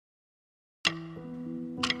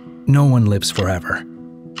No one lives forever.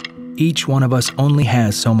 Each one of us only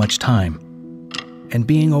has so much time, and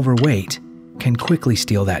being overweight can quickly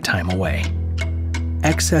steal that time away.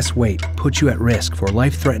 Excess weight puts you at risk for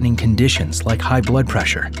life-threatening conditions like high blood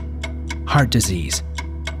pressure, heart disease,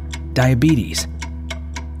 diabetes,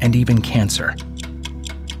 and even cancer.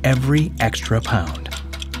 Every extra pound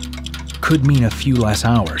could mean a few less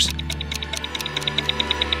hours.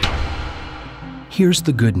 Here's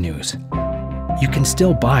the good news. You can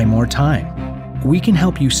still buy more time. We can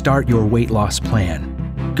help you start your weight loss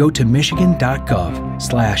plan. Go to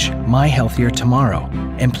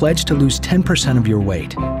michigan.gov/myhealthiertomorrow and pledge to lose 10% of your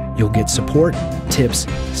weight. You'll get support, tips,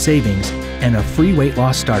 savings, and a free weight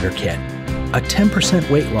loss starter kit. A 10%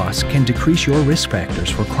 weight loss can decrease your risk factors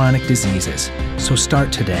for chronic diseases. So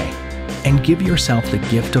start today and give yourself the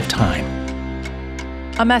gift of time.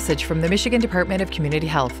 A message from the Michigan Department of Community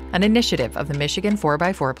Health, an initiative of the Michigan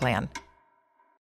 4x4 Plan.